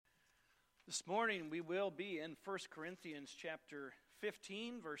This morning we will be in 1 Corinthians chapter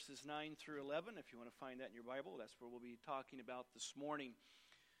 15, verses 9 through 11. If you want to find that in your Bible, that's where we'll be talking about this morning.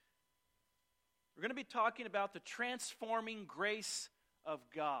 We're going to be talking about the transforming grace of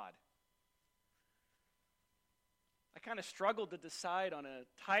God. I kind of struggled to decide on a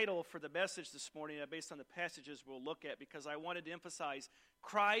title for the message this morning based on the passages we'll look at, because I wanted to emphasize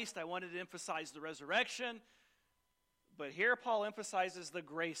Christ, I wanted to emphasize the resurrection. But here Paul emphasizes the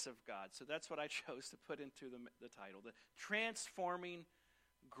grace of God. So that's what I chose to put into the title, the transforming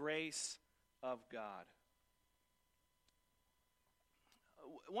grace of God.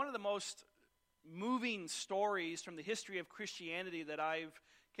 One of the most moving stories from the history of Christianity that I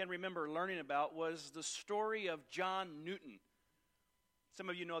can remember learning about was the story of John Newton. Some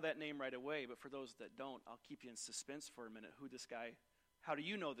of you know that name right away, but for those that don't, I'll keep you in suspense for a minute. How do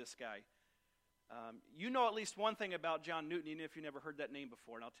you know this guy? You know at least one thing about John Newton, even if you never heard that name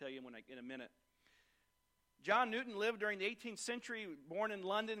before, and I'll tell you in a minute. John Newton lived during the 18th century, born in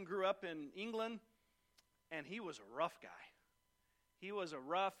London, grew up in England, and he was a rough guy. He was a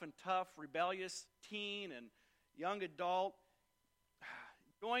rough and tough, rebellious teen and young adult.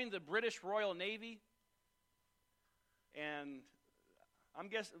 Joined the British Royal Navy, and I'm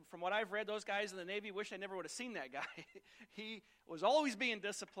guessing, from what I've read, those guys in the Navy wish I never would have seen that guy. He was always being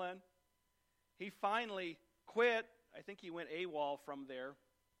disciplined. He finally quit. I think he went AWOL from there.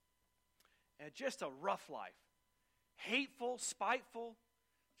 And just a rough life. Hateful, spiteful,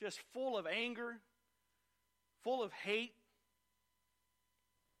 just full of anger, full of hate.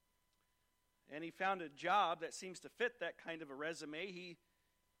 And he found a job that seems to fit that kind of a resume. He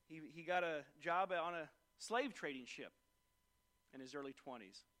got a job on a slave trading ship in his early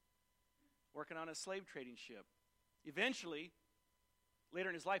 20s, working on a slave trading ship. Eventually, later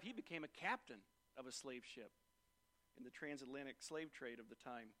in his life, he became a captain of a slave ship in the transatlantic slave trade of the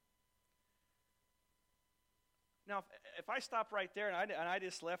time. Now, if I stop right there and I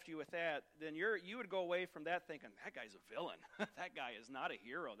just left you with that, then you would go away from that thinking, that guy's a villain. That guy is not a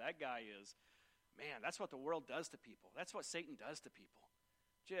hero. That guy is, man, that's what the world does to people. That's what Satan does to people.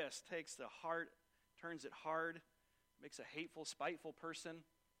 Just takes the heart, turns it hard, makes a hateful, spiteful person.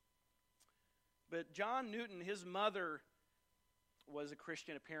 But John Newton, his mother was a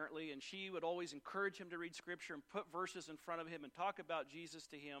Christian apparently, and she would always encourage him to read Scripture and put verses in front of him and talk about Jesus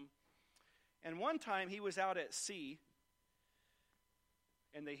to him. And one time he was out at sea,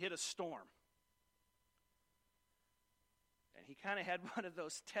 and they hit a storm. And he kind of had one of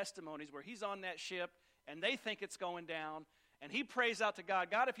those testimonies where he's on that ship, and they think it's going down, and he prays out to God,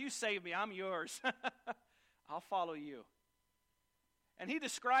 God, if you save me, I'm yours. I'll follow you. And he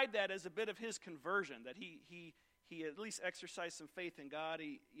described that as a bit of his conversion, that he at least exercised some faith in God.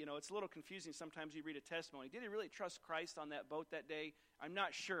 It's a little confusing sometimes you read a testimony. Did he really trust Christ on that boat that day? I'm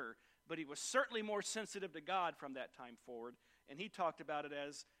not sure, but he was certainly more sensitive to God from that time forward, and he talked about it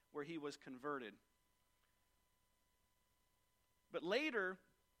as where he was converted. But later,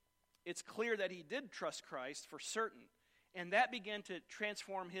 it's clear that he did trust Christ for certain, and that began to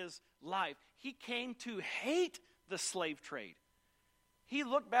transform his life. He came to hate the slave trade. He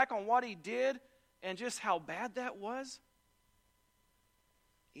looked back on what he did and just how bad that was.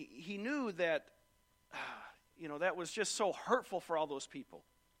 He knew that, that was just so hurtful for all those people.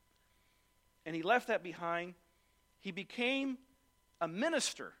 And he left that behind. He became a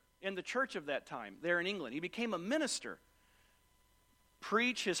minister in the church of that time there in England. He became a minister.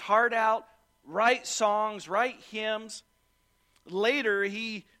 Preach his heart out, write songs, write hymns. Later,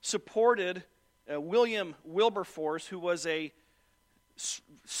 he supported William Wilberforce, who was a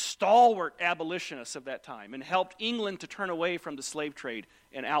stalwart abolitionist of that time and helped England to turn away from the slave trade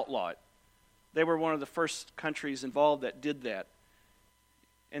and outlaw it. They were one of the first countries involved that did that.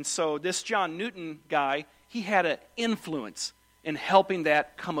 And so this John Newton guy, he had an influence in helping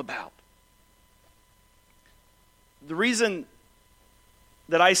that come about. The reason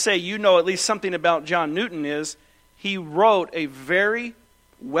that I say you know at least something about John Newton is he wrote a very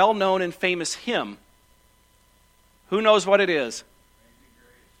well-known and famous hymn. Who knows what it is?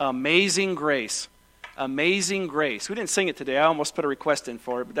 Amazing Grace. Amazing Grace. We didn't sing it today. I almost put a request in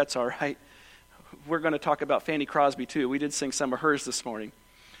for it, but that's all right. We're going to talk about Fanny Crosby too. We did sing some of hers this morning.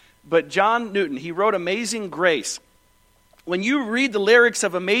 But John Newton, he wrote Amazing Grace. When you read the lyrics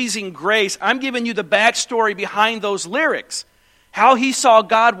of Amazing Grace, I'm giving you the backstory behind those lyrics. How he saw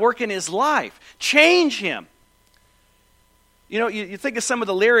God work in his life. Change him. You think of some of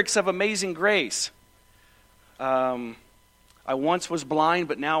the lyrics of Amazing Grace. I once was blind,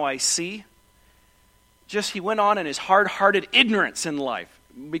 but now I see. Just he went on in his hard-hearted ignorance in life,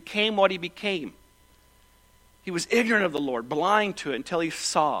 became what he became. He was ignorant of the Lord, blind to it until he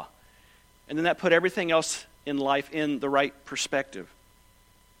saw. And then that put everything else in life in the right perspective.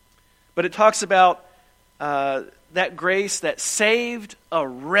 But it talks about that grace that saved a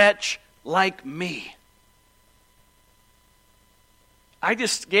wretch like me. I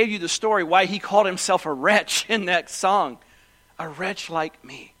just gave you the story why he called himself a wretch in that song. A wretch like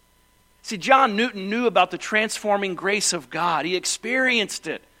me. See, John Newton knew about the transforming grace of God. He experienced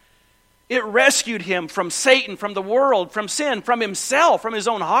it. It rescued him from Satan, from the world, from sin, from himself, from his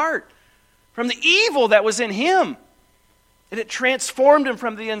own heart, from the evil that was in him. And it transformed him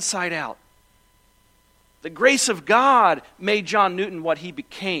from the inside out. The grace of God made John Newton what he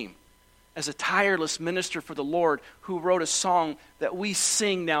became as a tireless minister for the Lord who wrote a song that we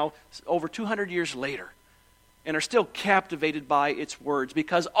sing now over 200 years later and are still captivated by its words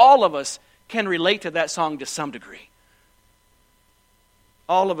because all of us can relate to that song to some degree.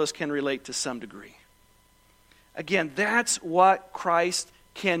 All of us can relate to some degree. Again, that's what Christ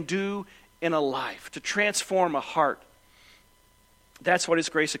can do in a life, to transform a heart. That's what His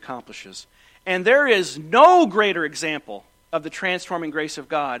grace accomplishes. And there is no greater example of the transforming grace of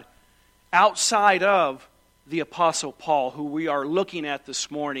God outside of the Apostle Paul, who we are looking at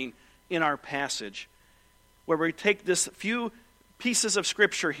this morning in our passage, where we take this few pieces of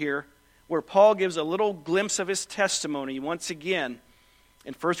Scripture here, where Paul gives a little glimpse of his testimony once again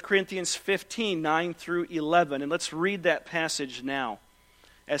in 1 Corinthians 15, 9 through 11. And let's read that passage now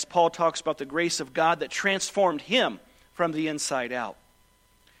as Paul talks about the grace of God that transformed him from the inside out.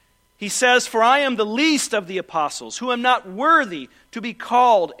 He says, "For I am the least of the apostles, who am not worthy to be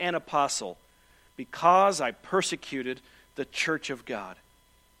called an apostle, because I persecuted the church of God.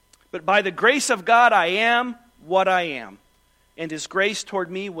 But by the grace of God I am what I am, and His grace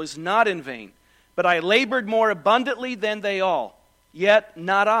toward me was not in vain. But I labored more abundantly than they all. Yet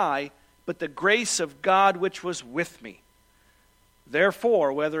not I, but the grace of God which was with me.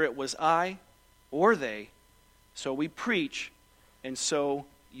 Therefore, whether it was I or they, so we preach, and so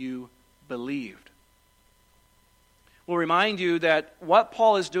you believed." We'll remind you that what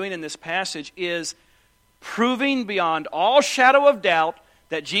Paul is doing in this passage is proving beyond all shadow of doubt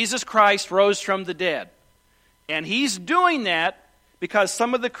that Jesus Christ rose from the dead. And he's doing that because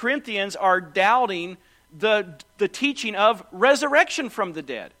some of the Corinthians are doubting the teaching of resurrection from the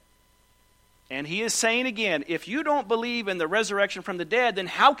dead. And he is saying again, if you don't believe in the resurrection from the dead, then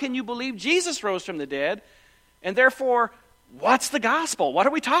how can you believe Jesus rose from the dead? And therefore, what's the gospel? What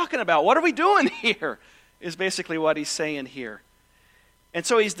are we talking about? What are we doing here? Is basically what he's saying here. And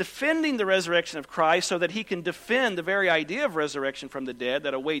so he's defending the resurrection of Christ so that he can defend the very idea of resurrection from the dead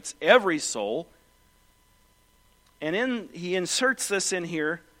that awaits every soul. And he inserts this in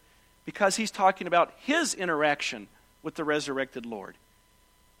here because he's talking about his interaction with the resurrected Lord.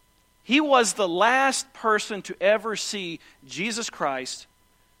 He was the last person to ever see Jesus Christ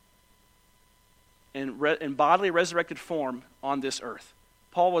in bodily resurrected form on this earth.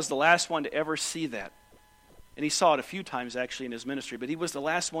 Paul was the last one to ever see that. And he saw it a few times actually in his ministry, but he was the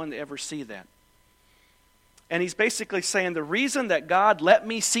last one to ever see that. And he's basically saying the reason that God let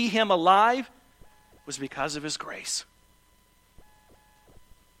me see him alive was because of his grace.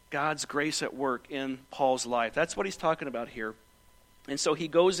 God's grace at work in Paul's life. That's what he's talking about here. And so he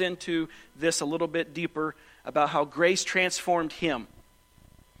goes into this a little bit deeper about how grace transformed him.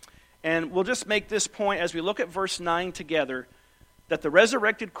 And we'll just make this point as we look at verse 9 together, that the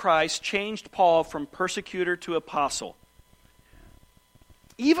resurrected Christ changed Paul from persecutor to apostle.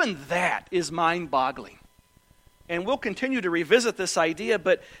 Even that is mind-boggling. And we'll continue to revisit this idea,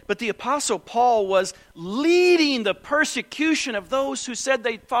 but the apostle Paul was leading the persecution of those who said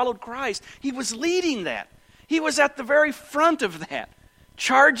they followed Christ. He was leading that. He was at the very front of that,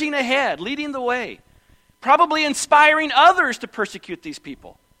 charging ahead, leading the way, probably inspiring others to persecute these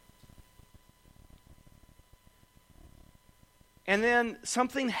people. And then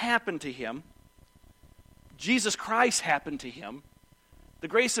something happened to him. Jesus Christ happened to him. The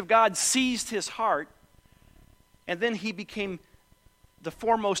grace of God seized his heart. And then he became the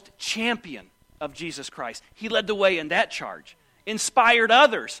foremost champion of Jesus Christ. He led the way in that charge, inspired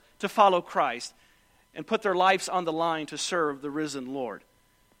others to follow Christ, and put their lives on the line to serve the risen Lord.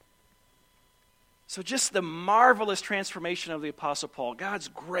 So just the marvelous transformation of the Apostle Paul. God's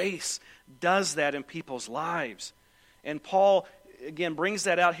grace does that in people's lives. And Paul, again, brings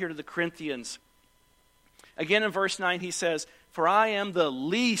that out here to the Corinthians. Again, in verse 9, he says, "For I am the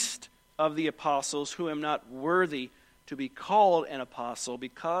least of the apostles, who am not worthy to be called an apostle,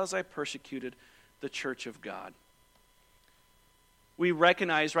 because I persecuted the church of God." We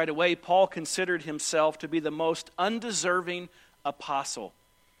recognize right away Paul considered himself to be the most undeserving apostle.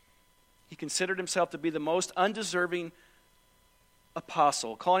 He considered himself to be the most undeserving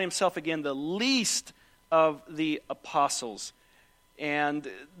apostle, calling himself again the least of the apostles. And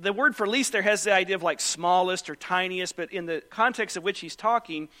the word for least there has the idea of like smallest or tiniest, but in the context of which he's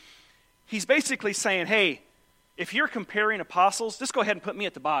talking, he's basically saying, hey, if you're comparing apostles, just go ahead and put me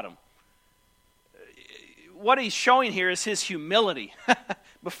at the bottom. What he's showing here is his humility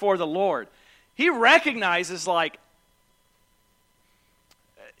before the Lord. He recognizes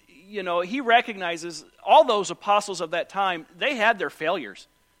he recognizes all those apostles of that time, they had their failures.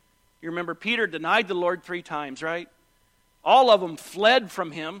 You remember Peter denied the Lord 3 times, right? All of them fled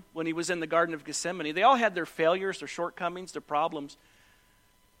from him when he was in the Garden of Gethsemane. They all had their failures, their shortcomings, their problems.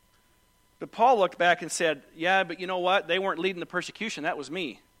 But Paul looked back and said, yeah, but you know what? They weren't leading the persecution. That was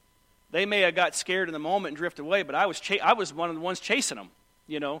me. They may have got scared in the moment and drifted away, but I was one of the ones chasing them,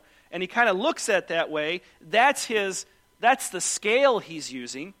 And he kind of looks at it that way. That's the scale he's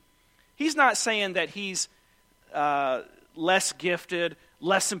using. He's not saying that he's less gifted,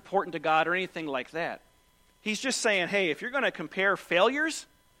 less important to God, or anything like that. He's just saying, hey, if you're going to compare failures,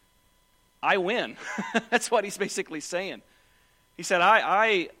 I win. That's what he's basically saying. He said,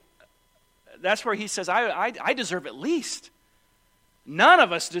 that's where he says, I deserve at least. None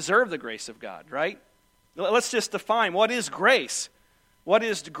of us deserve the grace of God, right? Let's just define, what is grace? What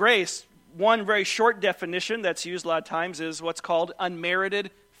is grace? One very short definition that's used a lot of times is what's called unmerited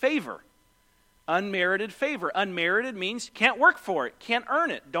favor. Unmerited favor. Unmerited means you can't work for it, can't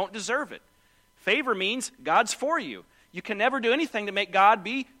earn it, don't deserve it. Favor means God's for you. You can never do anything to make God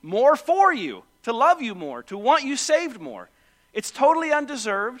be more for you, to love you more, to want you saved more. It's totally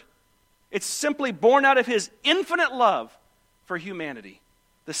undeserved. It's simply born out of his infinite love for humanity.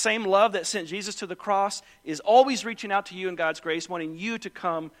 The same love that sent Jesus to the cross is always reaching out to you in God's grace, wanting you to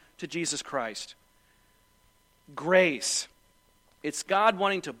come to Jesus Christ. Grace. It's God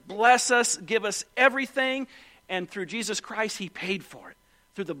wanting to bless us, give us everything, and through Jesus Christ, he paid for it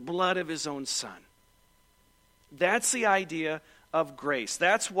through the blood of his own Son. That's the idea of grace.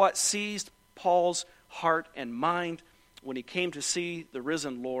 That's what seized Paul's heart and mind when he came to see the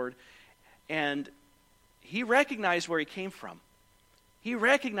risen Lord. And he recognized where he came from. He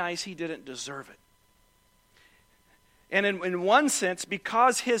recognized he didn't deserve it. And in one sense,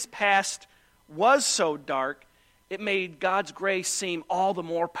 because his past was so dark, it made God's grace seem all the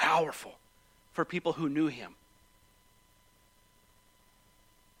more powerful for people who knew him.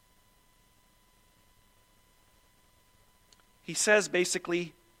 He says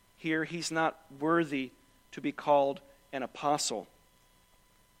basically here he's not worthy to be called an apostle.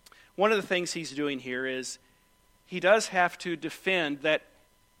 One of the things he's doing here is he does have to defend that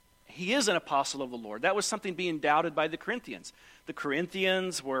he is an apostle of the Lord. That was something being doubted by the Corinthians. The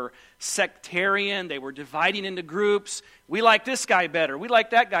Corinthians were sectarian. They were dividing into groups. We like this guy better. We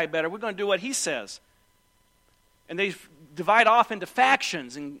like that guy better. We're going to do what he says. And they divide off into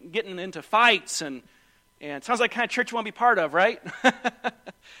factions and getting into fights. And it sounds like the kind of church you want to be part of, right?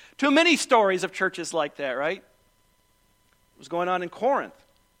 Too many stories of churches like that, right? It was going on in Corinth.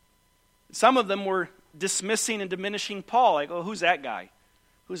 Some of them were dismissing and diminishing Paul. Like, oh, who's that guy?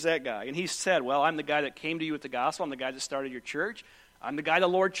 Who's that guy? And he said, well, I'm the guy that came to you with the gospel. I'm the guy that started your church. I'm the guy the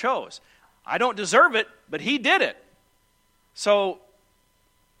Lord chose. I don't deserve it, but he did it. So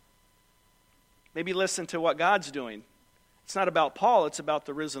maybe listen to what God's doing. It's not about Paul, it's about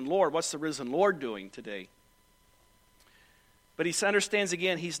the risen Lord. What's the risen Lord doing today? But he understands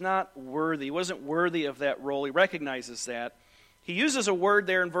again, he's not worthy. He wasn't worthy of that role. He recognizes that. He uses a word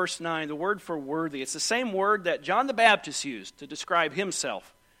there in verse 9, the word for worthy. It's the same word that John the Baptist used to describe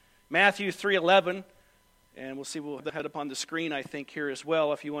himself. Matthew 3:11, and we'll see, we'll have it up on the screen, I think, here as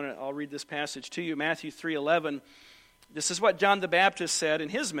well. If you want to, I'll read this passage to you. Matthew 3:11. This is what John the Baptist said in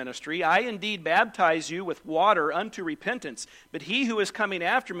his ministry. I indeed baptize you with water unto repentance, but he who is coming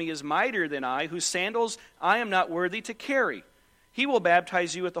after me is mightier than I, whose sandals I am not worthy to carry. He will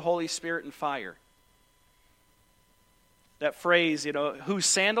baptize you with the Holy Spirit and fire. That phrase, whose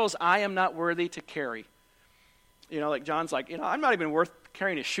sandals I am not worthy to carry. Like John's like, I'm not even worth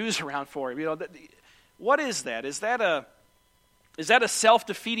carrying his shoes around for him. What is that? Is that a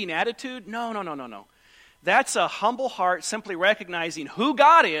self-defeating attitude? No. That's a humble heart simply recognizing who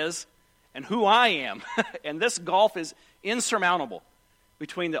God is and who I am. And this gulf is insurmountable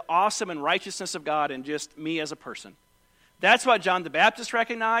between the awesome and righteousness of God and just me as a person. That's what John the Baptist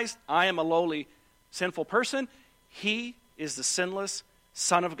recognized. I am a lowly, sinful person. He is the sinless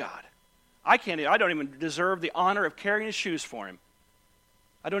Son of God. I don't even deserve the honor of carrying his shoes for him.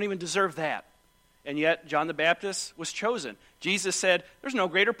 I don't even deserve that. And yet, John the Baptist was chosen. Jesus said, there's no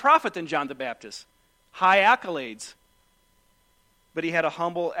greater prophet than John the Baptist. High accolades. But he had a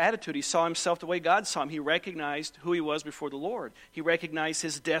humble attitude. He saw himself the way God saw him. He recognized who he was before the Lord. He recognized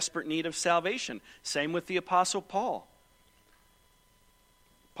his desperate need of salvation. Same with the Apostle Paul.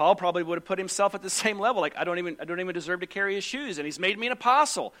 Paul probably would have put himself at the same level. Like, I don't even deserve to carry his shoes. And he's made me an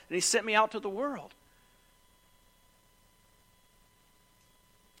apostle. And he sent me out to the world.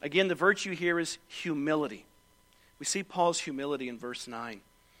 Again, the virtue here is humility. We see Paul's humility in verse 9.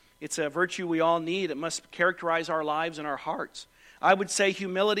 It's a virtue we all need. It must characterize our lives and our hearts. I would say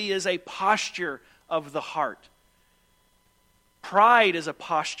humility is a posture of the heart. Pride is a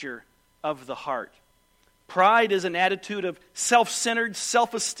posture of the heart. Pride is an attitude of self-centered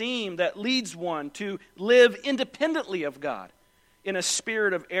self-esteem that leads one to live independently of God in a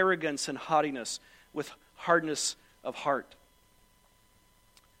spirit of arrogance and haughtiness with hardness of heart.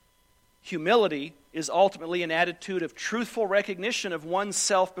 Humility is ultimately an attitude of truthful recognition of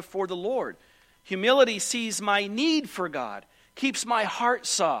oneself before the Lord. Humility sees my need for God, keeps my heart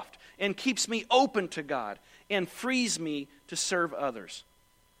soft, and keeps me open to God, and frees me to serve others.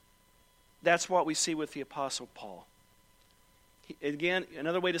 That's what we see with the Apostle Paul. Again,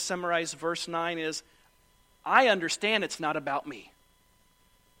 another way to summarize verse 9 is, I understand it's not about me.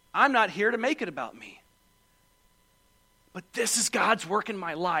 I'm not here to make it about me. But this is God's work in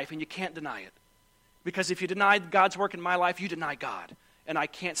my life, and you can't deny it. Because if you deny God's work in my life, you deny God. And I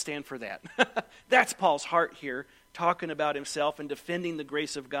can't stand for that. That's Paul's heart here, talking about himself and defending the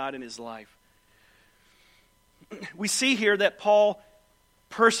grace of God in his life. We see here that Paul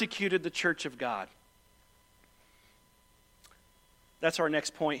persecuted the church of God. That's our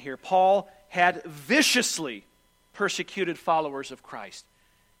next point here. Paul had viciously persecuted followers of Christ.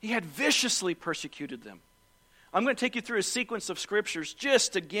 He had viciously persecuted them. I'm going to take you through a sequence of scriptures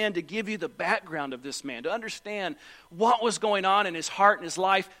just again to give you the background of this man, to understand what was going on in his heart and his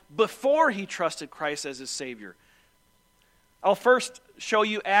life before he trusted Christ as his Savior. I'll first show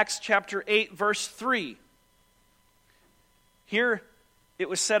you Acts chapter 8, verse 3. Here it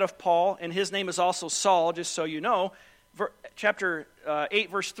was said of Paul, and his name is also Saul, just so you know, chapter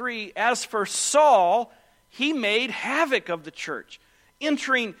 8, verse 3, as for Saul, he made havoc of the church,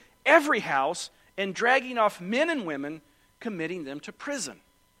 entering every house and dragging off men and women, committing them to prison.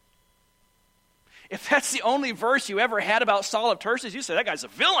 If that's the only verse you ever had about Saul of Tarsus, you say, that guy's a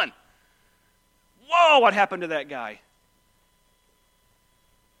villain. Whoa, what happened to that guy?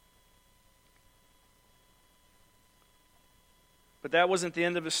 But that wasn't the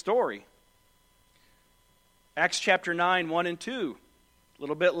end of his story. Acts chapter 9, 1 and 2. A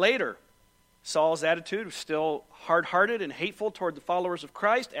little bit later, Saul's attitude was still hard-hearted and hateful toward the followers of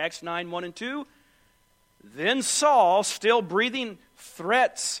Christ. Acts 9, 1 and 2. Then Saul, still breathing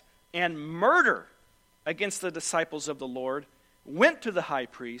threats and murder against the disciples of the Lord, went to the high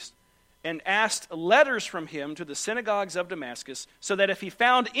priest and asked letters from him to the synagogues of Damascus, so that if he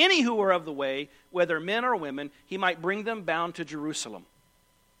found any who were of the way, whether men or women, he might bring them bound to Jerusalem.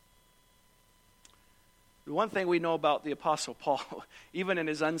 The one thing we know about the Apostle Paul, even in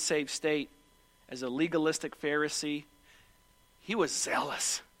his unsaved state, as a legalistic Pharisee, he was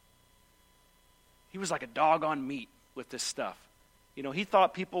zealous. He was like a dog on meat with this stuff. You know, he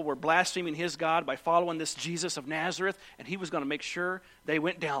thought people were blaspheming his God by following this Jesus of Nazareth, and he was going to make sure they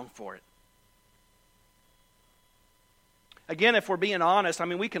went down for it. Again, if we're being honest, I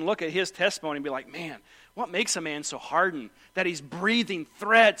mean, we can look at his testimony and be like, man, what makes a man so hardened that he's breathing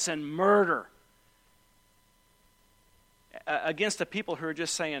threats and murder against the people who are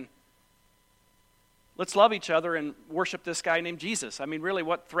just saying, let's love each other and worship this guy named Jesus? I mean, really,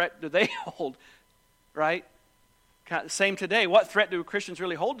 what threat do they hold, right? Same today. What threat do Christians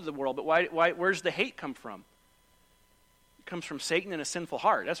really hold to the world? But where's the hate come from? It comes from Satan and a sinful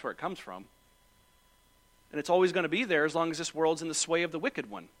heart. That's where it comes from. And it's always going to be there as long as this world's in the sway of the wicked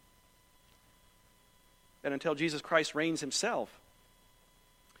one. And until Jesus Christ reigns himself.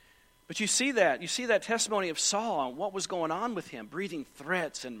 But you see that testimony of Saul and what was going on with him, breathing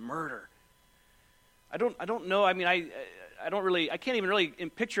threats and murder. I don't know. I mean, I can't even really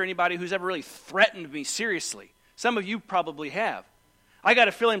picture anybody who's ever really threatened me seriously. Some of you probably have. I got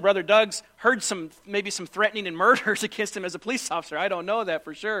a feeling Brother Doug's heard maybe some threatening and murders against him as a police officer. I don't know that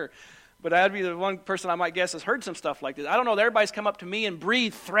for sure. But I'd be the one person I might guess has heard some stuff like this. I don't know that everybody's come up to me and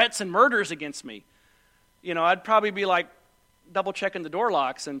breathed threats and murders against me. You know, I'd probably be like double checking the door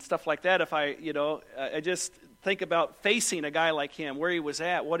locks and stuff like that if I just think about facing a guy like him, where he was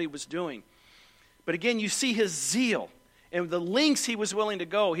at, what he was doing. But again, you see his zeal and the lengths he was willing to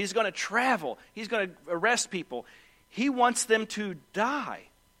go. He's going to travel. He's going to arrest people. He wants them to die.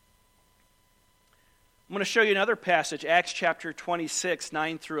 I'm going to show you another passage, Acts chapter 26,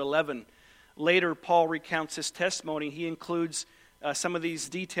 9 through 11. Later, Paul recounts his testimony. He includes some of these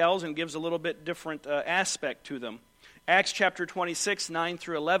details and gives a little bit different aspect to them. Acts chapter 26, 9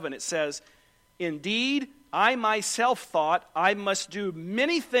 through 11, it says, "Indeed, I myself thought I must do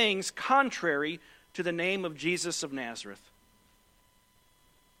many things contrary to the name of Jesus of Nazareth."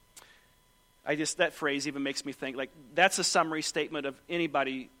 That phrase even makes me think, like, that's a summary statement of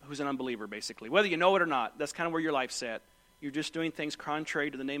anybody who's an unbeliever, basically. Whether you know it or not, that's kind of where your life's at. You're just doing things contrary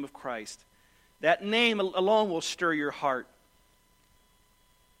to the name of Christ. That name alone will stir your heart.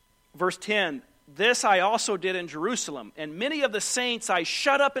 Verse 10, "This I also did in Jerusalem, and many of the saints I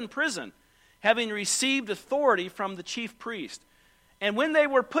shut up in prison, having received authority from the chief priest. And when they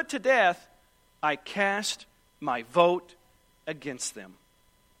were put to death, I cast my vote against them.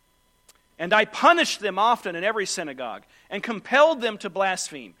 And I punished them often in every synagogue, and compelled them to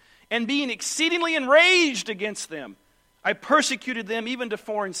blaspheme. And being exceedingly enraged against them, I persecuted them even to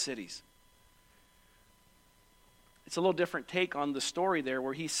foreign cities." It's a little different take on the story there,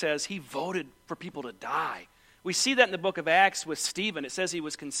 where he says he voted for people to die. We see that in the book of Acts with Stephen. It says he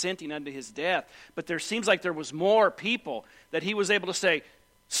was consenting unto his death. But there seems like there was more people that he was able to say,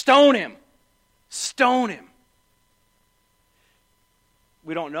 "Stone him! Stone him!"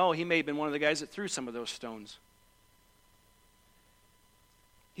 We don't know. He may have been one of the guys that threw some of those stones.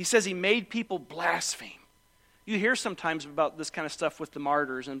 He says he made people blaspheme. You hear sometimes about this kind of stuff with the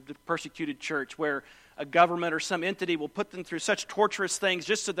martyrs and the persecuted church, where a government or some entity will put them through such torturous things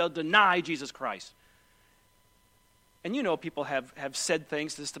just so they'll deny Jesus Christ. And you know, people have said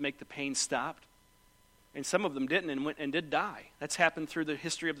things just to make the pain stop. And some of them didn't and went and did die. That's happened through the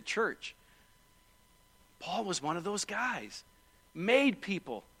history of the church. Paul was one of those guys. Made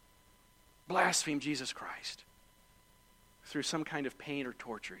people blaspheme Jesus Christ through some kind of pain or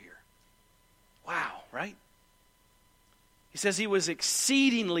torture here. Wow, right? He says he was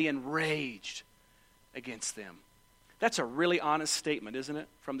exceedingly enraged against them. That's a really honest statement, isn't it,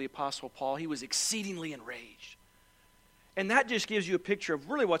 from the Apostle Paul? He was exceedingly enraged. And that just gives you a picture of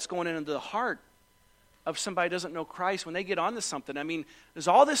really what's going on into the heart of somebody who doesn't know Christ when they get onto something. I mean, there's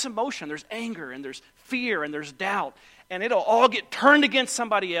all this emotion. There's anger, and there's fear, and there's doubt. And it'll all get turned against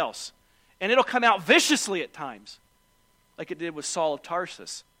somebody else. And it'll come out viciously at times, like it did with Saul of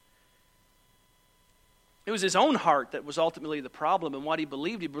Tarsus. It was his own heart that was ultimately the problem, and what he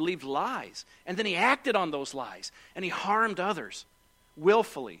believed. He believed lies. And then he acted on those lies, and he harmed others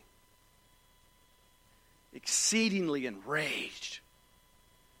willfully. Exceedingly enraged.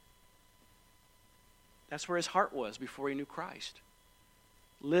 That's where his heart was before he knew Christ.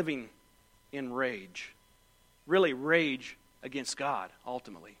 Living in rage. Really rage against God,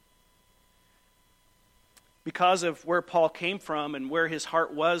 ultimately. Because of where Paul came from and where his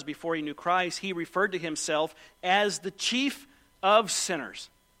heart was before he knew Christ, he referred to himself as the chief of sinners.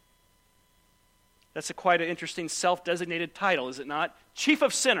 That's quite an interesting self-designated title, is it not? Chief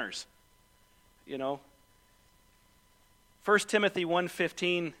of sinners. You know. 1 Timothy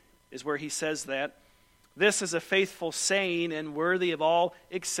 1:15 is where he says that. "This is a faithful saying and worthy of all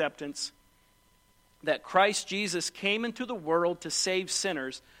acceptance, that Christ Jesus came into the world to save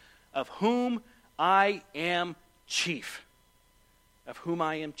sinners, of whom I am chief." Of whom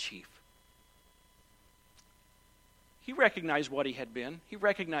I am chief. He recognized what he had been. He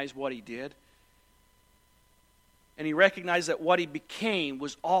recognized what he did. And he recognized that what he became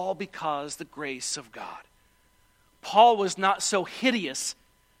was all because the grace of God. Paul was not so hideous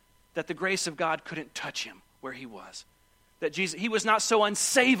that the grace of God couldn't touch him where he was. He was not so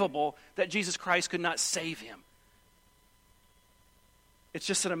unsavable that Jesus Christ could not save him. It's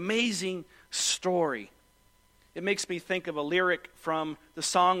just an amazing story. It makes me think of a lyric from the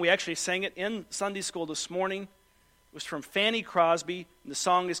song. We actually sang it in Sunday school this morning. It was from Fanny Crosby, and the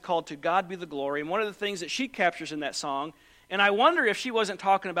song is called "To God Be the Glory." And one of the things that she captures in that song, and I wonder if she wasn't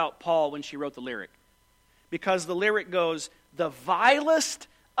talking about Paul when she wrote the lyric, because the lyric goes, "The vilest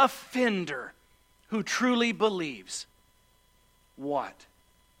offender who truly believes." What?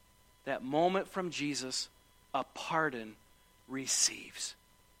 That moment from Jesus, a pardon receives.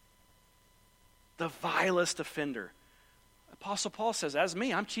 The vilest offender. Apostle Paul says, "That's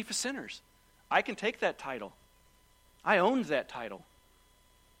me. I'm chief of sinners. I can take that title. I owned that title."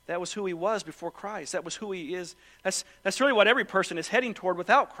 That was who he was before Christ. That was who he is. That's really what every person is heading toward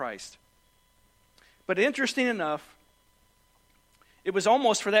without Christ. But interesting enough, it was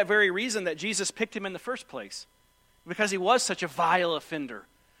almost for that very reason that Jesus picked him in the first place. Because he was such a vile offender.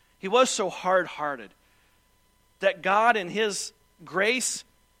 He was so hard-hearted. That God in his grace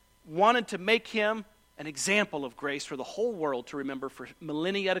wanted to make him an example of grace for the whole world to remember for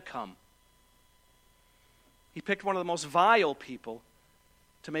millennia to come. He picked one of the most vile people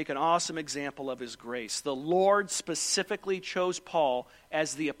to make an awesome example of his grace. The Lord specifically chose Paul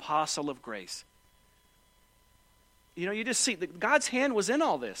as the apostle of grace. You know, you just see that God's hand was in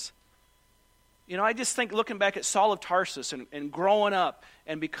all this. You know, I just think looking back at Saul of Tarsus and growing up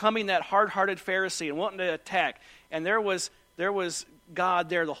and becoming that hard-hearted Pharisee and wanting to attack, and there was God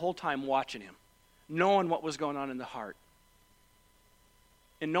there the whole time watching him, knowing what was going on in the heart.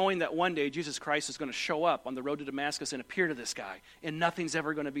 And knowing that one day Jesus Christ is going to show up on the road to Damascus and appear to this guy, and nothing's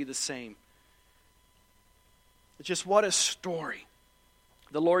ever going to be the same. It's just what a story.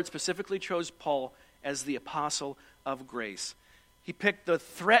 The Lord specifically chose Paul as the apostle of grace. He picked the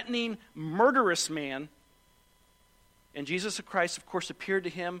threatening, murderous man, and Jesus Christ, of course, appeared to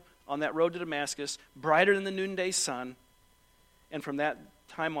him on that road to Damascus, brighter than the noonday sun. And from that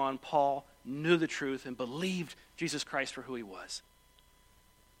time on, Paul knew the truth and believed Jesus Christ for who he was.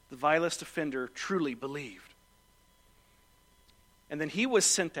 The vilest offender truly believed. And then he was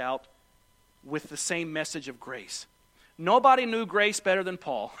sent out with the same message of grace. Nobody knew grace better than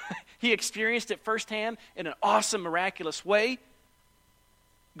Paul. He experienced it firsthand in an awesome, miraculous way,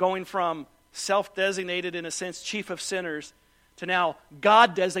 going from self-designated, in a sense, chief of sinners, to now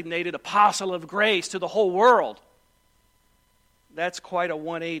God-designated apostle of grace to the whole world. That's quite a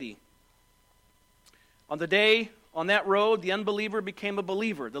 180. On the day on that road, the unbeliever became a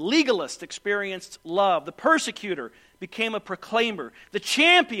believer. The legalist experienced love. The persecutor became a proclaimer. The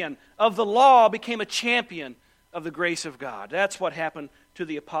champion of the law became a champion of the grace of God. That's what happened to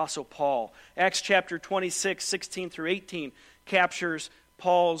the Apostle Paul. Acts chapter 26, 16 through 18 captures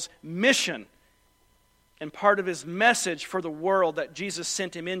Paul's mission and part of his message for the world that Jesus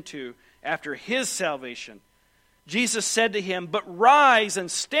sent him into after his salvation. Jesus said to him, "But rise and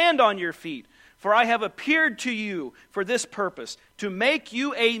stand on your feet, for I have appeared to you for this purpose, to make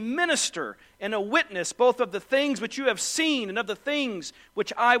you a minister and a witness both of the things which you have seen and of the things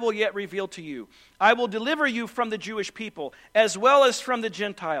which I will yet reveal to you. I will deliver you from the Jewish people, as well as from the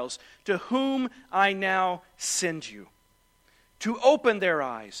Gentiles, to whom I now send you, to open their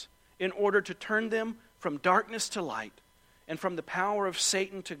eyes in order to turn them from darkness to light and from the power of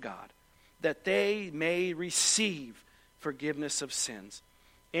Satan to God, that they may receive forgiveness of sins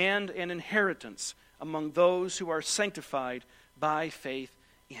and an inheritance among those who are sanctified by faith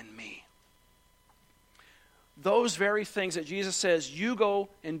in me." Those very things that Jesus says, you go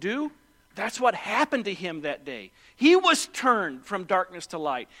and do, that's what happened to him that day. He was turned from darkness to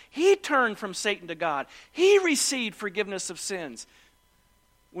light. He turned from Satan to God. He received forgiveness of sins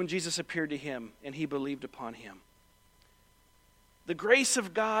when Jesus appeared to him and he believed upon him. The grace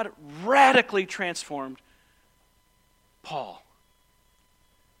of God radically transformed Paul.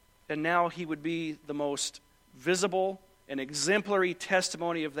 And now he would be the most visible and exemplary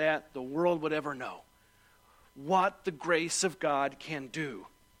testimony of that the world would ever know. What the grace of God can do.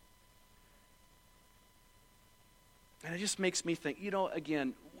 And it just makes me think,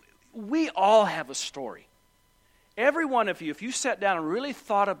 again, we all have a story. Every one of you, if you sat down and really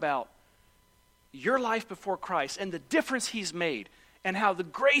thought about your life before Christ and the difference He's made and how the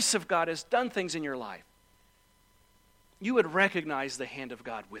grace of God has done things in your life, you would recognize the hand of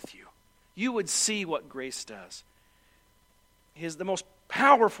God with you. You would see what grace does. The most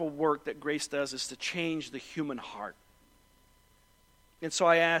powerful work that grace does is to change the human heart. And so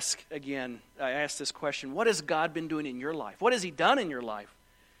I ask this question, what has God been doing in your life? What has He done in your life?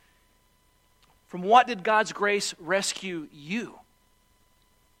 From what did God's grace rescue you?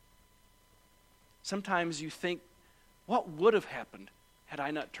 Sometimes you think, what would have happened had I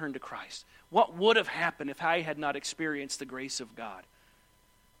not turned to Christ? What would have happened if I had not experienced the grace of God?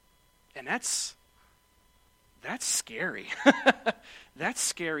 And that's scary. That's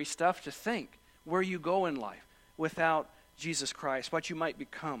scary stuff to think, where you go in life without Jesus Christ, what you might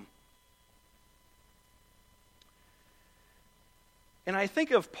become. And I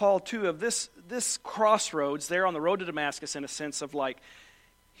think of Paul, too, of this crossroads there on the road to Damascus, in a sense of like,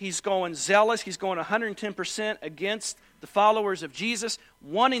 he's going zealous, he's going 110% against the followers of Jesus,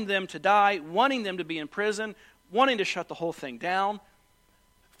 wanting them to die, wanting them to be in prison, wanting to shut the whole thing down,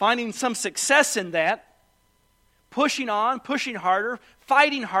 finding some success in that, pushing on, pushing harder,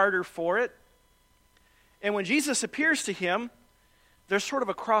 fighting harder for it. And when Jesus appears to him, there's sort of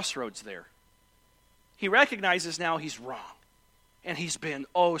a crossroads there. He recognizes now he's wrong. And he's been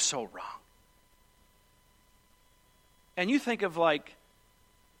oh so wrong. And you think of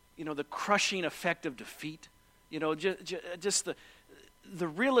the crushing effect of defeat. Just the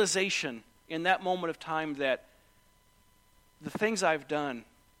realization in that moment of time that the things I've done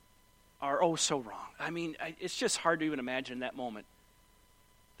are oh so wrong. I mean, it's just hard to even imagine that moment.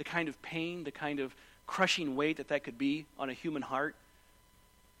 The kind of pain, the kind of crushing weight that could be on a human heart.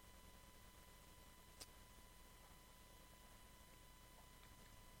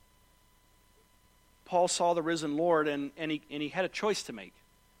 Paul saw the risen Lord, and he had a choice to make.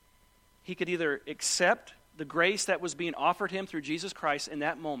 He could either accept the grace that was being offered him through Jesus Christ in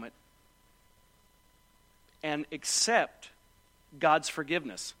that moment and accept God's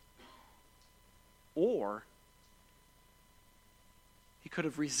forgiveness, or he could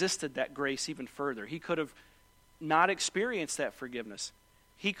have resisted that grace even further. He could have not experienced that forgiveness.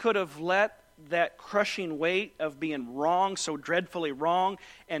 He could have let that crushing weight of being wrong, so dreadfully wrong,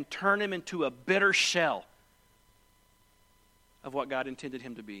 and turn him into a bitter shell of what God intended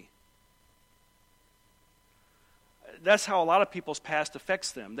him to be. That's how a lot of people's past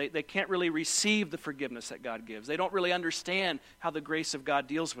affects them. They can't really receive the forgiveness that God gives. They don't really understand how the grace of God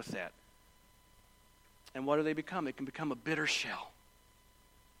deals with that. And what do they become? They can become a bitter shell.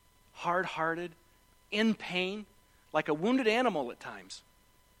 Hard-hearted, in pain, like a wounded animal at times.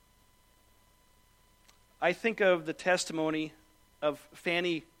 I think of the testimony of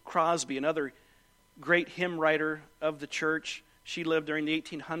Fanny Crosby, another great hymn writer of the church. She lived during the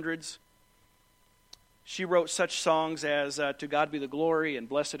 1800s. She wrote such songs as To God Be the Glory and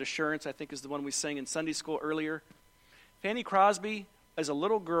Blessed Assurance, I think is the one we sang in Sunday school earlier. Fanny Crosby, as a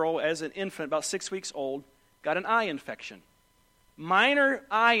little girl, as an infant, about 6 weeks old, got an eye infection. Minor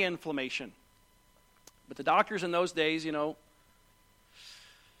eye inflammation. But the doctors in those days,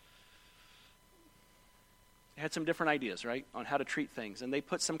 had some different ideas, right, on how to treat things. And they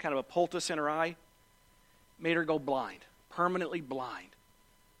put some kind of a poultice in her eye, made her go blind, permanently blind.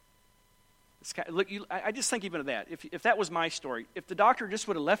 It's kind of, look, I just think even of that. If that was my story, if the doctor just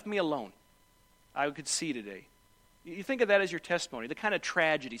would have left me alone, I could see today. You think of that as your testimony, the kind of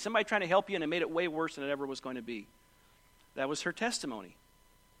tragedy. Somebody trying to help you and it made it way worse than it ever was going to be. That was her testimony.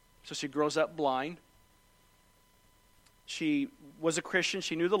 So she grows up blind. She was a Christian.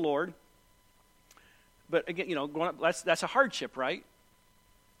 She knew the Lord. But again, growing up, that's a hardship, right?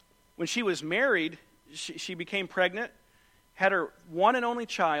 When she was married, she became pregnant, had her one and only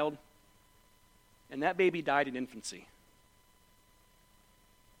child, and that baby died in infancy.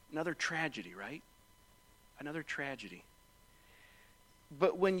 Another tragedy, right? Another tragedy.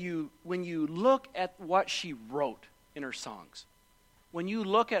 But when you look at what she wrote in her songs, when you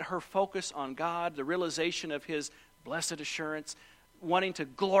look at her focus on God, the realization of His blessed assurance, wanting to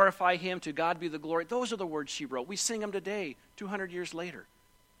glorify Him, to God be the glory, those are the words she wrote. We sing them today, 200 years later.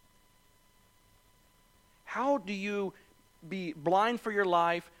 How do you be blind for your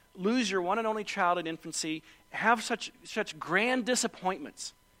life, lose your one and only child in infancy, have such grand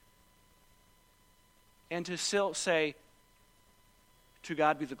disappointments, and to still say, to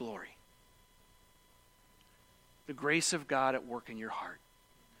God be the glory? The grace of God at work in your heart.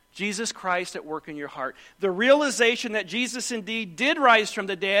 Jesus Christ at work in your heart. The realization that Jesus indeed did rise from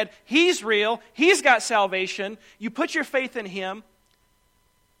the dead. He's real. He's got salvation. You put your faith in Him,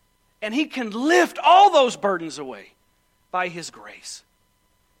 and He can lift all those burdens away by His grace.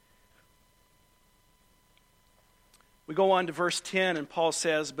 We go on to verse 10, and Paul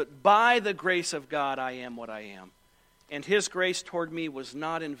says, "But by the grace of God I am what I am, and His grace toward me was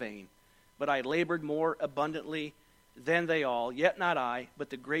not in vain, but I labored more abundantly than they all, yet not I, but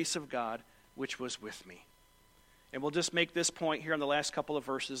the grace of God which was with me." And we'll just make this point here in the last couple of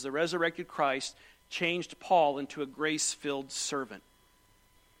verses. The resurrected Christ changed Paul into a grace-filled servant.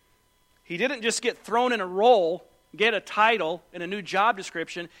 He didn't just get thrown in a role, get a title and a new job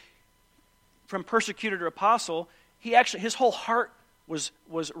description from persecutor to apostle. His whole heart was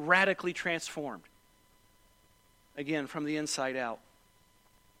radically transformed. Again, from the inside out.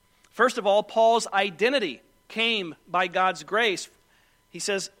 First of all, Paul's identity came by God's grace. He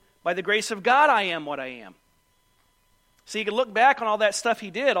says, by the grace of God I am what I am. So you can look back on all that stuff he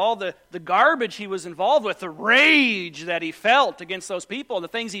did, all the garbage he was involved with, the rage that he felt against those people, and the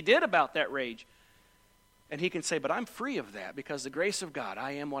things he did about that rage. And he can say, but I'm free of that because the grace of God,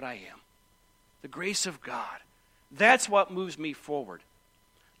 I am what I am. The grace of God. That's what moves me forward.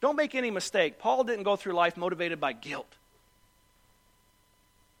 Don't make any mistake. Paul didn't go through life motivated by guilt.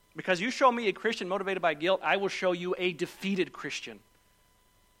 Because you show me a Christian motivated by guilt, I will show you a defeated Christian.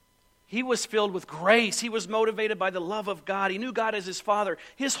 He was filled with grace. He was motivated by the love of God. He knew God as his Father.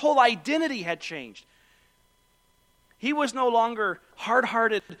 His whole identity had changed. He was no longer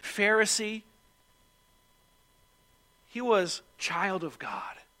hard-hearted Pharisee. He was child of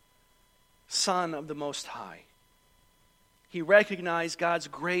God, Son of the Most High. He recognized God's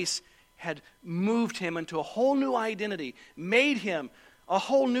grace had moved him into a whole new identity, made him a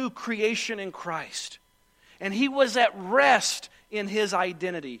whole new creation in Christ. And he was at rest in his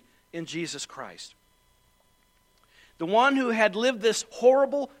identity in Jesus Christ. The one who had lived this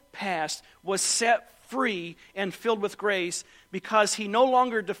horrible past was set free and filled with grace because he no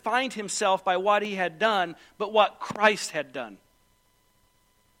longer defined himself by what he had done, but what Christ had done.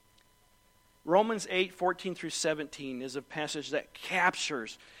 Romans 8:14 through 17 is a passage that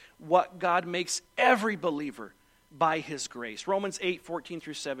captures what God makes every believer by his grace. Romans 8:14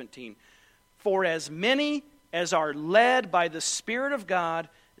 through 17. For as many as are led by the Spirit of God,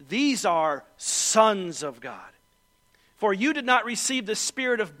 these are sons of God. For you did not receive the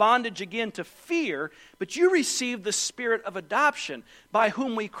spirit of bondage again to fear, but you received the spirit of adoption, by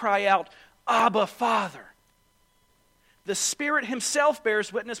whom we cry out, Abba, Father. The Spirit himself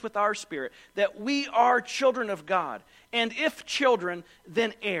bears witness with our spirit that we are children of God, and if children,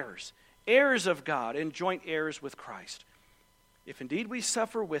 then heirs, heirs of God and joint heirs with Christ. If indeed we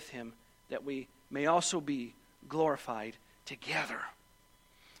suffer with him, that we may also be glorified together.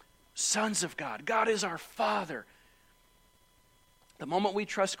 Sons of God. God is our Father. The moment we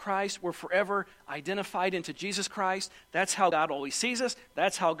trust Christ, we're forever identified into Jesus Christ. That's how God always sees us.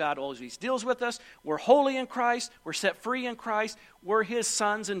 That's how God always deals with us. We're holy in Christ. We're set free in Christ. We're his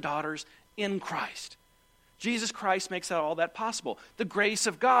sons and daughters in Christ. Jesus Christ makes all that possible. The grace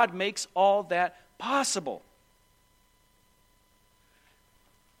of God makes all that possible.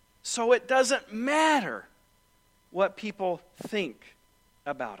 So it doesn't matter what people think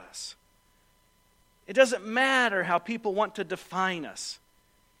about us. It doesn't matter how people want to define us.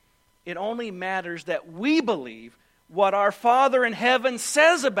 It only matters that we believe what our Father in heaven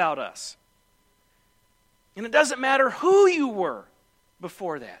says about us. And it doesn't matter who you were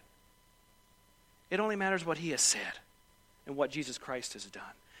before that. It only matters what he has said and what Jesus Christ has done.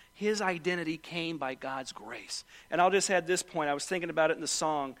 His identity came by God's grace. And I'll just add this point. I was thinking about it in the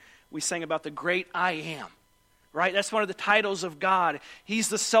song we sang about the great I am. Right? That's one of the titles of God. He's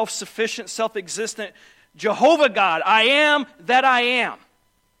the self-sufficient, self-existent Jehovah God. I am that I am.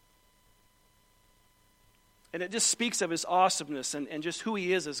 And it just speaks of his awesomeness and just who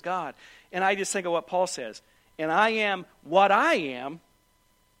he is as God. And I just think of what Paul says. And I am what I am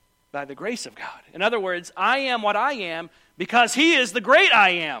by the grace of God. In other words, I am what I am because he is the great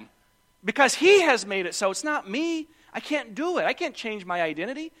I am. Because he has made it so. It's not me. I can't do it. I can't change my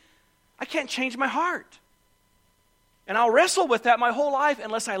identity. I can't change my heart. And I'll wrestle with that my whole life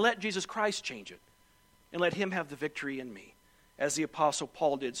unless I let Jesus Christ change it and let him have the victory in me, as the Apostle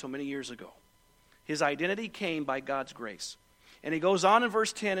Paul did so many years ago. His identity came by God's grace. And he goes on in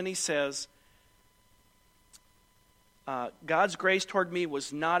verse 10 and he says, God's grace toward me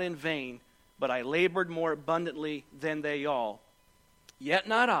was not in vain, but I labored more abundantly than they all. Yet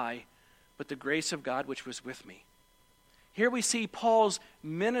not I, but the grace of God which was with me. Here we see Paul's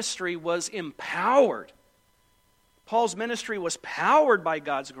ministry was empowered. Paul's ministry was powered by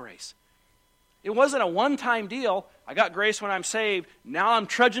God's grace. It wasn't a one-time deal. I got grace when I'm saved. Now I'm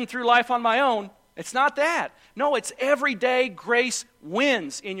trudging through life on my own. It's not that. No, it's every day grace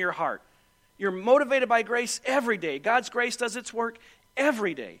wins in your heart. You're motivated by grace every day. God's grace does its work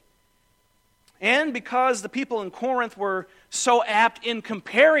every day. And because the people in Corinth were so apt in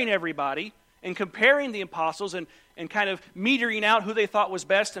comparing everybody and comparing the apostles and kind of metering out who they thought was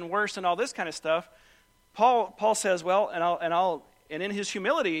best and worst and all this kind of stuff, Paul says, well, and in his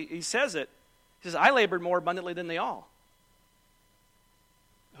humility, he says it. He says, I labored more abundantly than they all.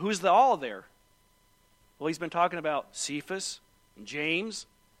 Who's the all there? Well, he's been talking about Cephas and James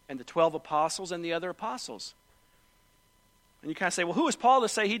and the 12 apostles and the other apostles. And you kind of say, well, who is Paul to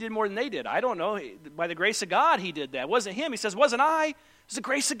say he did more than they did? I don't know. By the grace of God, he did that. It wasn't him. He says, wasn't I? It was the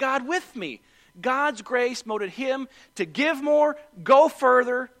grace of God with me. God's grace motivated him to give more, go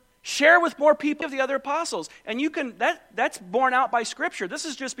further, share with more people of the other apostles. And you can that's borne out by Scripture. This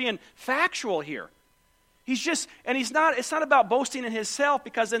is just being factual here. It's not about boasting in himself,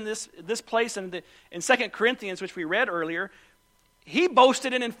 because in this place in 2 Corinthians, which we read earlier, he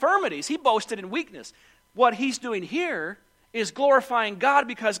boasted in infirmities. He boasted in weakness. What he's doing here is glorifying God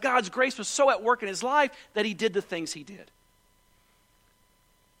because God's grace was so at work in his life that he did the things he did.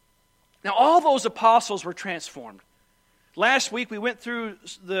 Now, all those apostles were transformed. Last week, we went through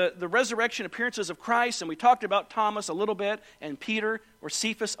the resurrection appearances of Christ, and we talked about Thomas a little bit, and Peter or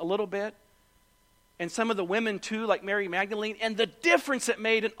Cephas a little bit, and some of the women too, like Mary Magdalene, and the difference it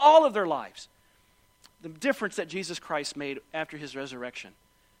made in all of their lives. The difference that Jesus Christ made after his resurrection.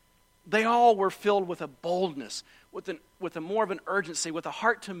 They all were filled with a boldness, with a more of an urgency, with a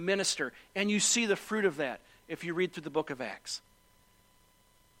heart to minister, and you see the fruit of that if you read through the book of Acts.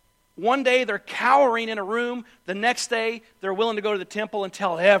 One day they're cowering in a room. The next day they're willing to go to the temple and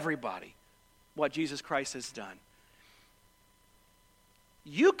tell everybody what Jesus Christ has done.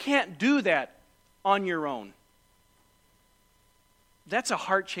 You can't do that on your own. That's a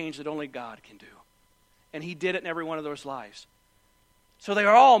heart change that only God can do. And he did it in every one of those lives. So they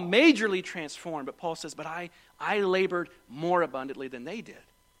are all majorly transformed. But Paul says, but I labored more abundantly than they did.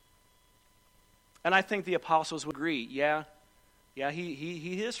 And I think the apostles would agree. Yeah,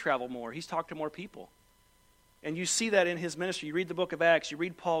 he has traveled more. He's talked to more people. And you see that in his ministry. You read the book of Acts. You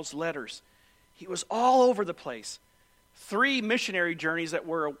read Paul's letters. He was all over the place. 3 missionary journeys that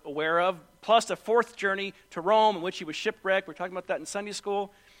we're aware of, plus a 4th journey to Rome in which he was shipwrecked. We're talking about that in Sunday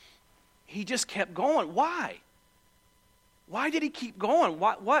school. He just kept going. Why? Why did he keep going?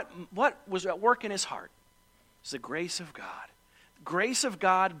 What was at work in his heart? It's the grace of God. The grace of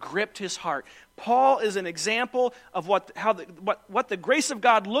God gripped his heart. Paul is an example of what the grace of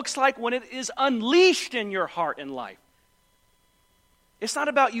God looks like when it is unleashed in your heart and life. It's not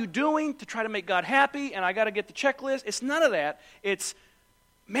about you doing to try to make God happy, and I got to get the checklist. It's none of that. It's,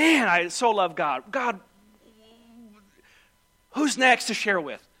 man, I so love God. God, who's next to share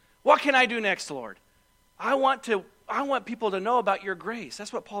with? What can I do next, Lord? I want people to know about your grace.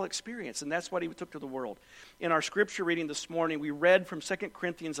 That's what Paul experienced, and that's what he took to the world. In our scripture reading this morning, we read from 2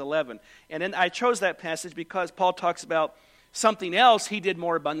 Corinthians 11. And then I chose that passage because Paul talks about something else he did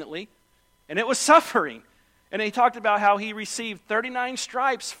more abundantly, and it was suffering. And he talked about how he received 39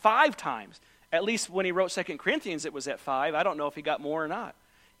 stripes 5 times. At least when he wrote 2 Corinthians, it was at 5. I don't know if he got more or not.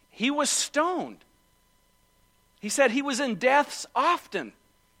 He was stoned. He said he was in deaths often.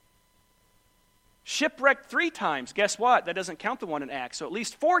 Shipwrecked 3 times. Guess what? That doesn't count the one in Acts. So at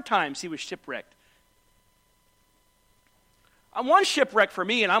least 4 times he was shipwrecked. One shipwreck for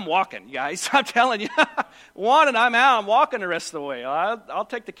me, and I'm walking, guys. I'm telling you. One, and I'm out. I'm walking the rest of the way. I'll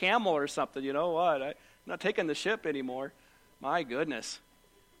take the camel or something. You know what? I'm not taking the ship anymore. My goodness.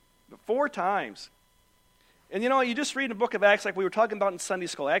 But 4 times. And you just read the book of Acts like we were talking about in Sunday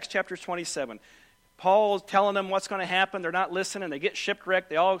school. Acts chapter 27. Paul's telling them what's going to happen. They're not listening. They get shipwrecked.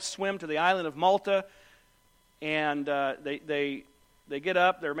 They all swim to the island of Malta. And they get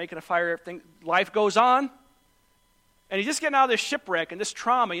up. They're making a fire. Everything. Life goes on. And he's just getting out of this shipwreck and this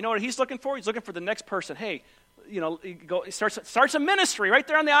trauma. You know what he's looking for? He's looking for the next person. Hey, he starts a ministry right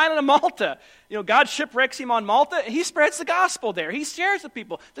there on the island of Malta. God shipwrecks him on Malta, and he spreads the gospel there. He shares with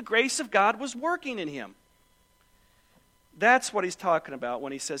people. The grace of God was working in him. That's what he's talking about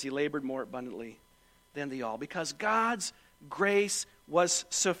when he says he labored more abundantly than they all. Because God's grace was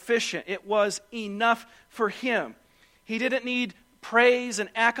sufficient. It was enough for him. He didn't need praise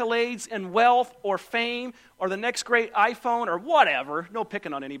and accolades and wealth or fame or the next great iPhone or whatever. No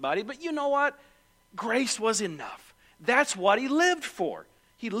picking on anybody. But you know what? Grace was enough. That's what he lived for.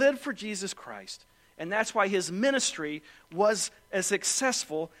 He lived for Jesus Christ. And that's why his ministry was as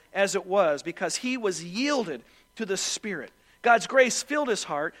successful as it was, because he was yielded to the Spirit. God's grace filled his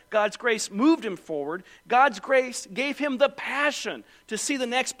heart. God's grace moved him forward. God's grace gave him the passion to see the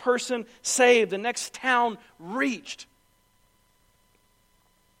next person saved, the next town reached.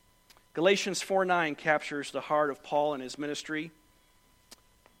 Galatians 4:9 captures the heart of Paul and his ministry.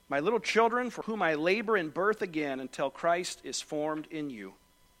 My little children, for whom I labor in birth again until Christ is formed in you.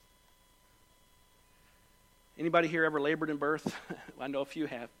 Anybody here ever labored in birth? I know a few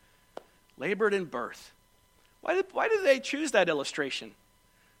have. Labored in birth. Why did they choose that illustration?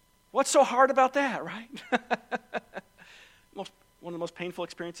 What's so hard about that, right? One of the most painful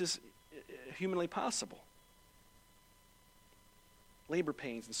experiences humanly possible. Labor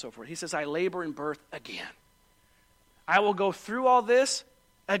pains and so forth. He says, I labor in birth again. I will go through all this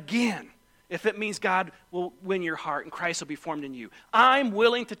again if it means God will win your heart and Christ will be formed in you. I'm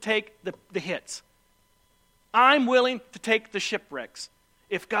willing to take the hits. I'm willing to take the shipwrecks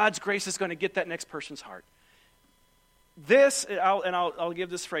if God's grace is going to get that next person's heart. I'll give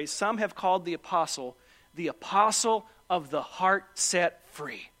this phrase. Some have called the apostle of the heart set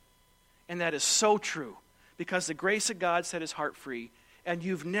free. And that is so true, because the grace of God set his heart free, and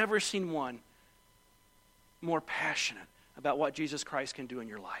you've never seen one more passionate about what Jesus Christ can do in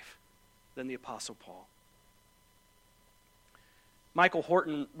your life than the Apostle Paul. Michael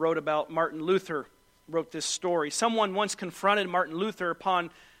Horton wrote about Martin Luther, wrote this story. Someone once confronted Martin Luther upon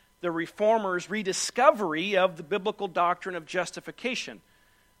the Reformers' rediscovery of the biblical doctrine of justification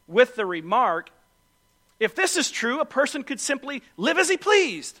with the remark, if this is true, a person could simply live as he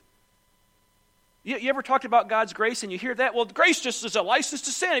pleased. You ever talked about God's grace and you hear that? Well, grace just is a license to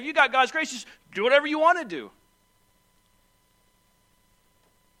sin. If you got God's grace, just do whatever you want to do.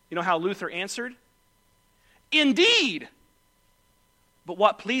 You know how Luther answered? Indeed, but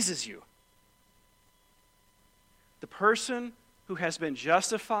what pleases you? The person who has been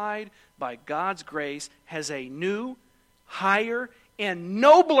justified by God's grace has a new, higher, and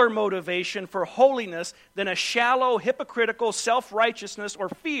nobler motivation for holiness than a shallow, hypocritical self-righteousness or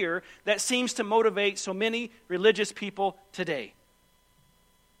fear that seems to motivate so many religious people today.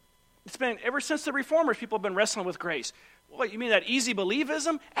 It's been, ever since the Reformers, people have been wrestling with grace. What, you mean that easy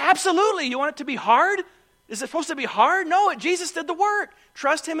believism? Absolutely. You want it to be hard? Is it supposed to be hard? No, Jesus did the work.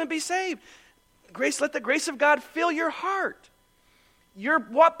 Trust him and be saved. Grace, let the grace of God fill your heart.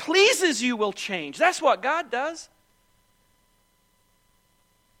 What pleases you will change. That's what God does.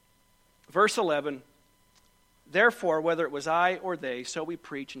 Verse 11, therefore, whether it was I or they, so we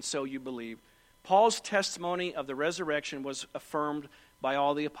preach and so you believe. Paul's testimony of the resurrection was affirmed by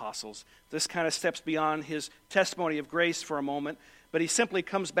all the apostles. This kind of steps beyond his testimony of grace for a moment, but he simply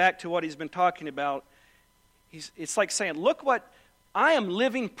comes back to what he's been talking about. It's like saying, look what, I am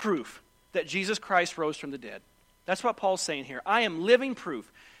living proof that Jesus Christ rose from the dead. That's what Paul's saying here. I am living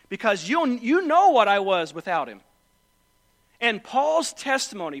proof because you know what I was without him. And Paul's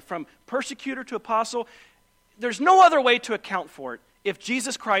testimony from persecutor to apostle, there's no other way to account for it if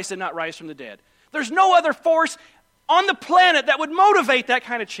Jesus Christ did not rise from the dead. There's no other force on the planet that would motivate that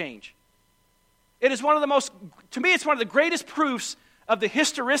kind of change. It is one of the most, to me, it's one of the greatest proofs of the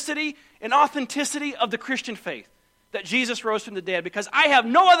historicity and authenticity of the Christian faith, that Jesus rose from the dead, because I have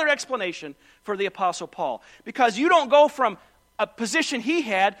no other explanation for the Apostle Paul. Because you don't go from a position he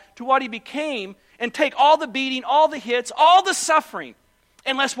had to what he became and take all the beating, all the hits, all the suffering,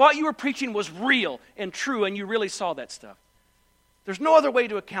 unless what you were preaching was real and true and you really saw that stuff. There's no other way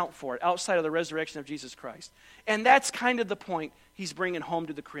to account for it outside of the resurrection of Jesus Christ. And that's kind of the point he's bringing home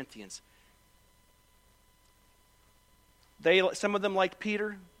to the Corinthians. Some of them liked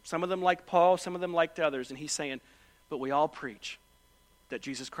Peter, some of them liked Paul, some of them liked others. And he's saying, but we all preach that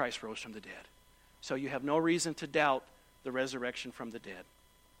Jesus Christ rose from the dead. So you have no reason to doubt the resurrection from the dead.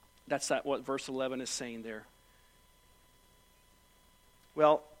 That's what verse 11 is saying there.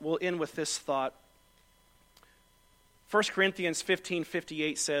 Well, we'll end with this thought. 1 Corinthians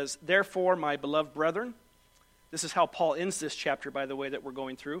 15:58 says, therefore, my beloved brethren, this is how Paul ends this chapter, by the way, that we're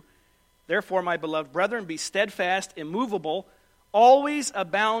going through. Therefore, my beloved brethren, be steadfast, immovable, always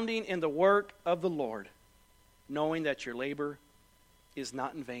abounding in the work of the Lord, knowing that your labor is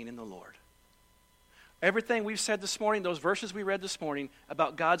not in vain in the Lord. Everything we've said this morning, those verses we read this morning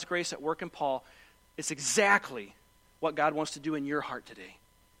about God's grace at work in Paul, it's exactly what God wants to do in your heart today.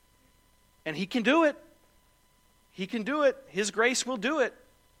 And he can do it. He can do it. His grace will do it.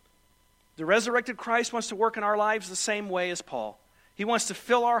 The resurrected Christ wants to work in our lives the same way as Paul. He wants to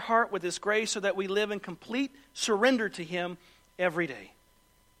fill our heart with his grace so that we live in complete surrender to him every day.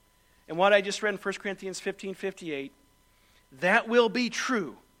 And what I just read in 1 Corinthians 15:58, that will be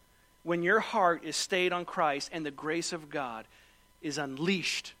true when your heart is stayed on Christ and the grace of God is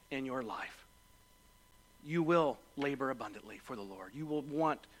unleashed in your life. You will labor abundantly for the Lord. You will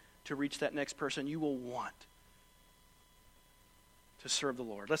want to reach that next person. You will want to serve the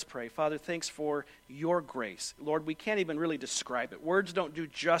Lord. Let's pray. Father, thanks for your grace. Lord, we can't even really describe it. Words don't do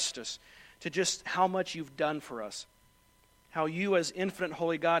justice to just how much you've done for us. How you, as infinite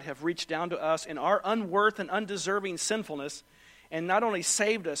holy God, have reached down to us in our unworth and undeserving sinfulness and not only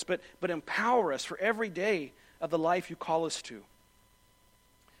saved us, but empower us for every day of the life you call us to.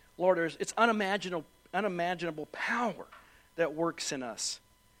 Lord, it's unimaginable power that works in us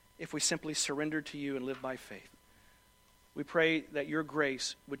if we simply surrender to you and live by faith. We pray that your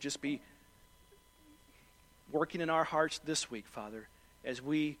grace would just be working in our hearts this week, Father, as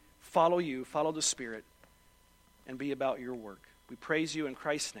we follow you, follow the Spirit, and be about your work. We praise you in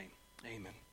Christ's name. Amen.